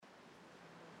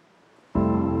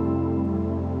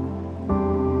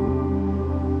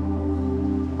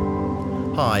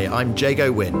Hi, I'm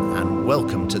Jago Wynn, and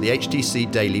welcome to the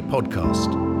HTC Daily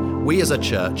Podcast. We as a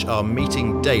church are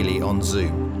meeting daily on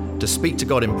Zoom to speak to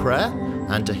God in prayer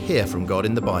and to hear from God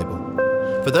in the Bible.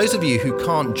 For those of you who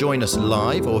can't join us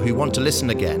live or who want to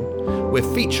listen again,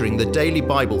 we're featuring the Daily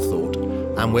Bible Thought,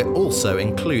 and we're also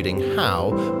including how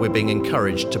we're being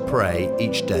encouraged to pray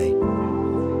each day.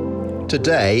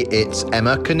 Today, it's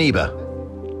Emma Kaniba.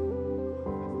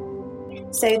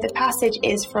 So the passage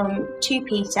is from 2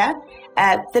 Peter,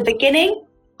 the beginning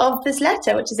of this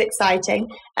letter, which is exciting,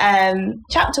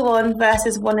 chapter 1,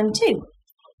 verses 1 and 2.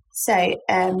 So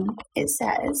it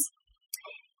says,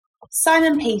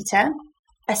 Simon Peter,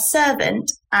 a servant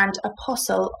and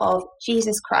apostle of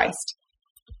Jesus Christ,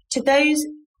 to those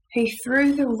who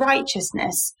through the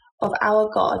righteousness of our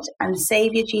God and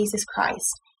Saviour Jesus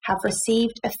Christ have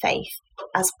received a faith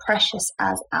as precious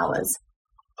as ours.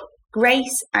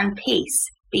 Grace and peace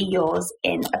be yours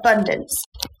in abundance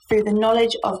through the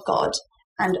knowledge of God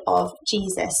and of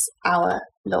Jesus our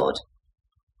Lord.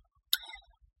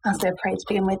 I'll say a prayer to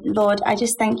begin with. Lord, I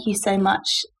just thank you so much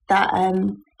that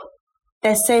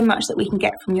there's so much that we can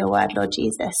get from your word, Lord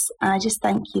Jesus. And I just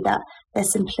thank you that the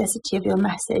simplicity of your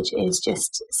message is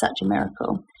just such a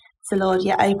miracle. So Lord,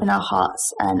 open our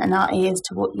hearts and our ears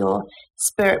to what your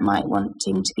Spirit might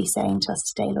wanting to be saying to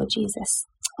us today, Lord Jesus.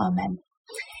 Amen.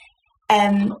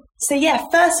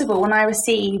 First of all, when I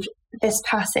received this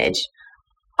passage,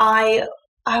 I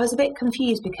was a bit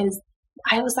confused because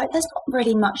I was like, there's not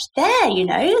really much there,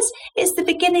 It's the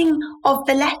beginning of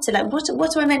the letter. Like,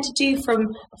 what am I meant to do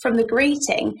from the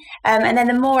greeting? And then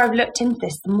the more I've looked into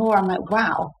this, the more I'm like,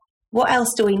 wow, what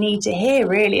else do we need to hear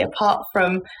really, apart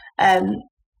from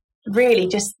really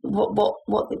just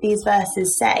what these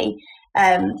verses say?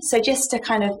 So just to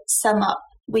kind of sum up,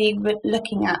 we were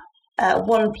looking at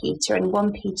 1 Peter, and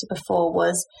 1 Peter before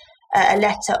was a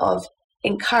letter of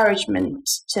encouragement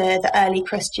to the early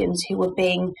Christians who were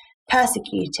being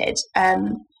persecuted,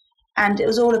 and it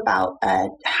was all about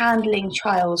handling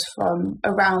trials from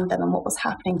around them and what was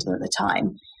happening to them at the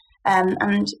time.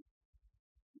 And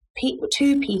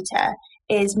 2 Peter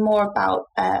is more about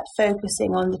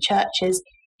focusing on the church's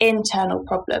internal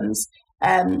problems,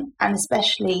 and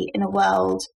especially in a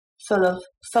world full of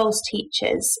false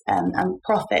teachers and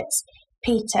prophets.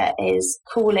 Peter is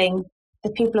calling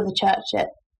the people of the church at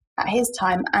his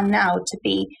time and now to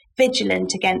be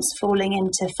vigilant against falling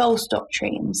into false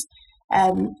doctrines.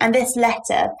 And this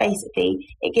letter, basically,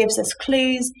 it gives us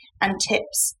clues and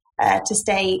tips to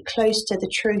stay close to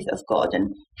the truth of God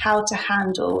and how to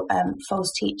handle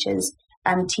false teachers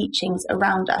and teachings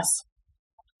around us.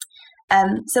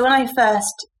 So when I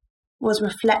first was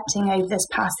reflecting over this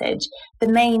passage, the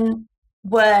main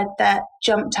word that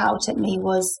jumped out at me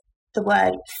was the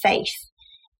word faith,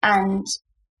 and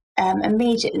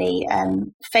immediately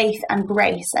faith and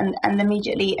grace, and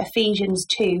immediately Ephesians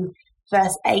 2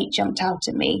 verse 8 jumped out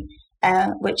at me,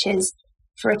 which is,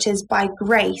 for it is by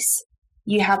grace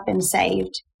you have been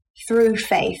saved through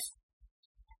faith,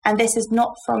 and this is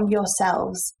not from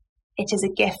yourselves, it is a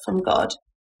gift from God.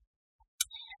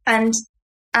 And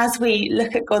as we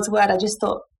look at God's word, I just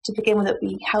thought to begin with it would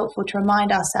be helpful to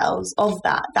remind ourselves of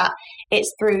that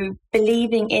it's through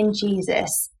believing in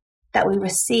Jesus that we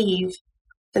receive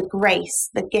the grace,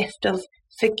 the gift of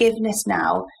forgiveness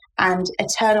now and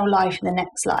eternal life in the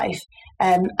next life,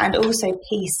 and also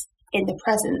peace in the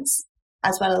presence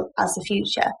as well as the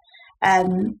future.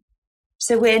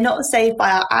 So we're not saved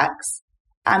by our acts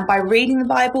and by reading the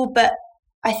Bible, but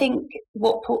I think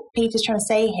what Peter's trying to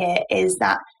say here is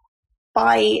that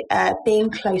by being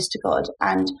close to God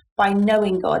and by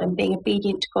knowing God and being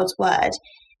obedient to God's word,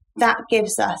 that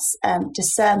gives us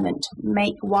discernment to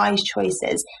make wise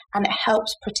choices, and it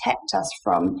helps protect us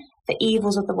from the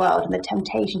evils of the world and the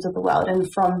temptations of the world and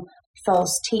from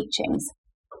false teachings.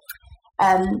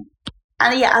 As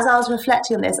I was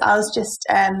reflecting on this, I was just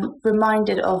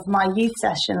reminded of my youth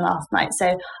session last night.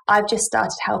 So I've just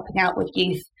started helping out with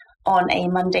youth on a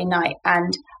Monday night,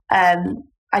 and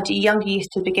I do younger youth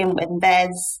to begin with. And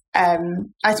there's, I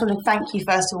just want to thank you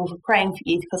first of all for praying for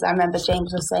youth, because I remember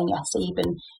James was saying yesterday you've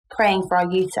been praying for our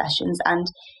youth sessions, and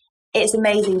it's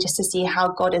amazing just to see how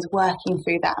God is working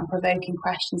through that and provoking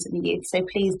questions in the youth. So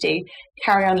please do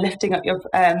carry on lifting up your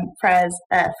prayers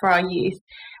for our youth.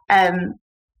 But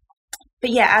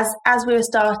as we were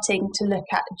starting to look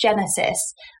at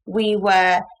Genesis, we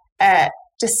were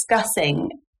discussing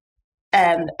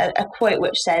a quote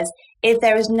which says, if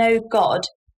there is no God,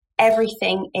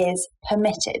 everything is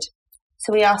permitted.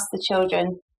 So we asked the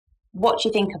children, what do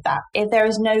you think of that? If there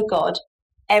is no God,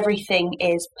 everything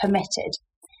is permitted.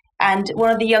 And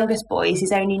one of the youngest boys,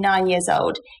 he's only 9 years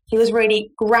old, he was really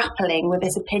grappling with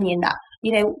this opinion that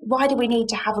why do we need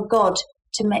to have a God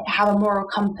to have a moral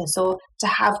compass, or to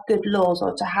have good laws,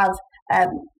 or to have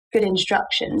good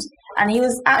instructions? And he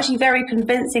was actually very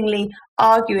convincingly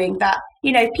arguing that,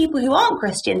 people who aren't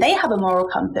Christian, they have a moral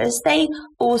compass. They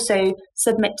also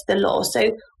submit to the law.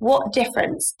 So what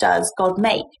difference does God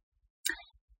make?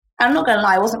 I'm not going to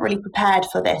lie, I wasn't really prepared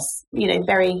for this,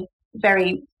 very,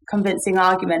 very convincing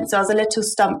argument. So I was a little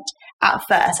stumped at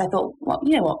first. I thought,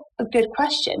 well, a good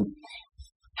question.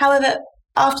 However,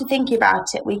 after thinking about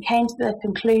it, we came to the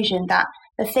conclusion that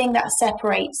the thing that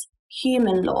separates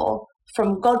human law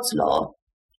from God's law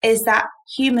is that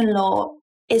human law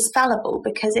is fallible,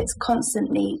 because it's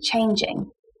constantly changing.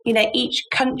 Each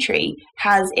country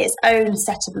has its own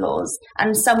set of laws,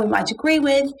 and some we might agree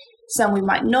with, some we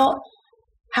might not.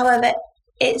 However,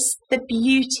 it's the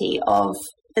beauty of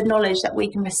the knowledge that we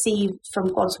can receive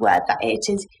from God's word, that it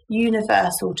is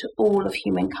universal to all of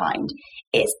humankind.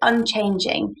 It's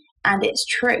unchanging and it's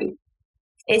true.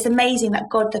 It's amazing that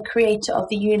God, the creator of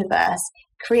the universe,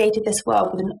 created this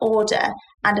world with an order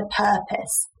and a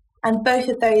purpose. And both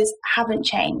of those haven't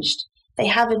changed. They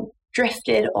haven't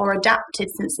drifted or adapted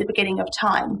since the beginning of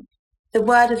time. The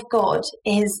word of God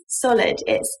is solid.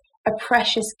 It's a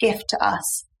precious gift to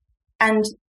us. And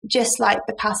just like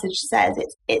the passage says,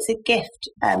 it's a gift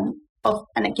and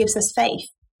it gives us faith.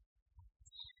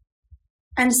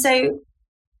 And so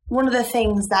one of the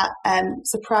things that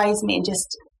surprised me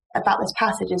just about this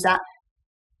passage is that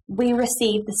we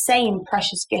receive the same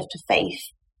precious gift of faith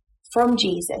from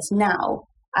Jesus now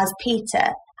as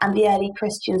Peter and the early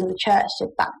Christians of the church did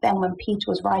back then when Peter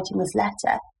was writing this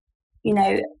letter.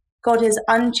 God is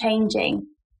unchanging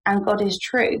and God is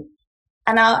true.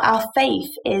 And our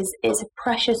faith is a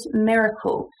precious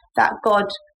miracle that God,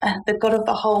 the God of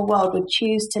the whole world, would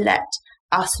choose to let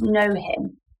us know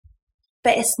him.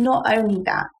 But it's not only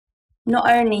that. Not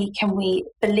only can we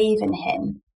believe in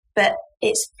him, but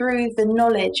it's through the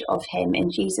knowledge of him in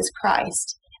Jesus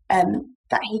Christ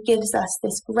that he gives us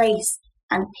this grace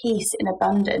and peace in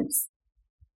abundance.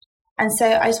 And so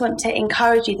I just want to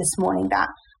encourage you this morning that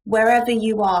wherever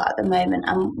you are at the moment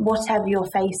and whatever you're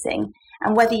facing,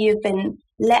 and whether you've been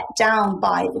let down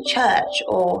by the church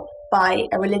or by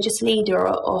a religious leader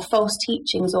or false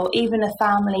teachings, or even a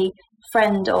family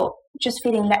friend, or just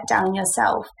feeling let down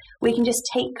yourself, we can just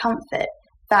take comfort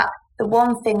that the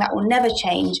one thing that will never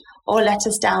change or let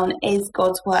us down is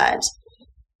God's word.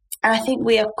 And I think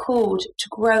we are called to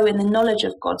grow in the knowledge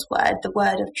of God's word, the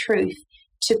word of truth,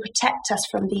 to protect us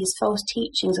from these false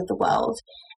teachings of the world,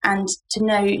 and to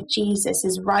know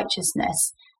Jesus'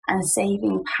 righteousness and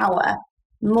saving power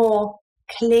more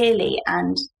clearly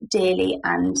and dearly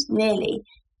and nearly.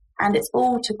 And it's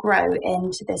all to grow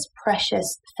into this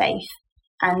precious faith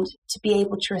and to be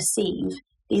able to receive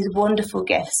these wonderful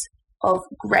gifts of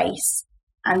grace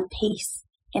and peace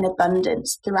in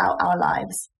abundance throughout our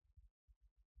lives.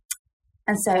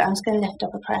 And so I'm just going to lift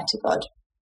up a prayer to God.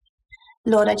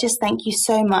 Lord, I just thank you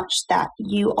so much that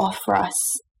you offer us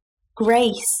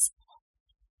grace,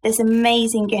 this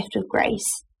amazing gift of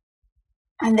grace,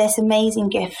 and this amazing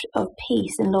gift of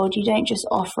peace. And Lord, you don't just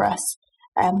offer us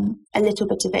a little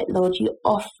bit of it, Lord, you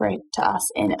offer it to us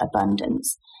in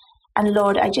abundance. And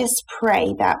Lord, I just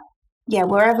pray that,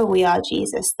 wherever we are,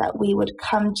 Jesus, that we would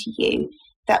come to you,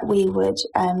 that we would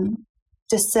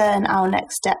discern our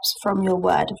next steps from your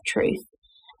word of truth.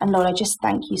 And Lord, I just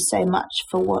thank you so much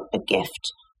for what a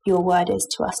gift your word is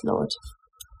to us, Lord.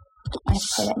 I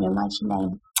pray that in your mighty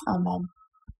name. Amen.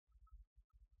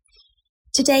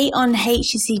 Today on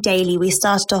HTC Daily, we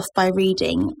started off by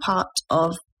reading part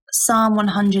of Psalm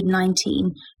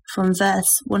 119 from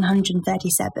verse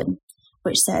 137,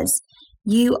 which says,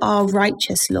 "You are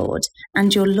righteous, Lord,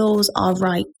 and your laws are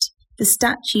right. The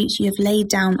statutes you have laid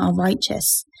down are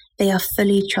righteous. They are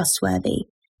fully trustworthy.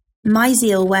 My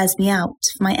zeal wears me out,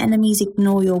 for my enemies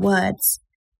ignore your words.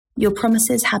 Your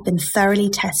promises have been thoroughly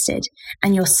tested,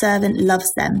 and your servant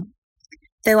loves them.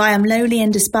 Though I am lowly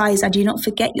and despised, I do not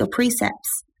forget your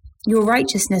precepts. Your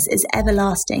righteousness is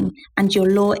everlasting, and your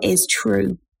law is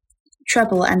true.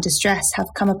 Trouble and distress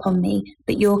have come upon me,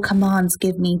 but your commands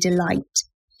give me delight.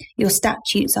 Your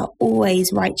statutes are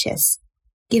always righteous.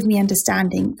 Give me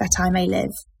understanding that I may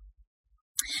live."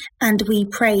 And we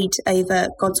prayed over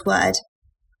God's word,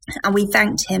 and we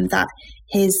thanked him that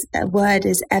his word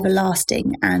is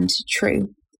everlasting and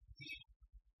true.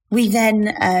 We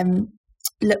then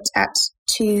looked at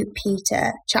 2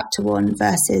 Peter chapter 1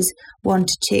 verses 1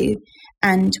 to 2,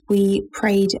 and we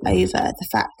prayed over the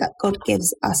fact that God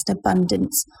gives us an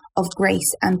abundance of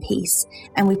grace and peace,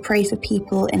 and we prayed for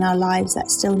people in our lives that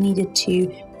still needed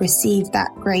to receive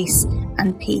that grace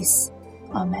and peace.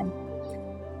 Amen.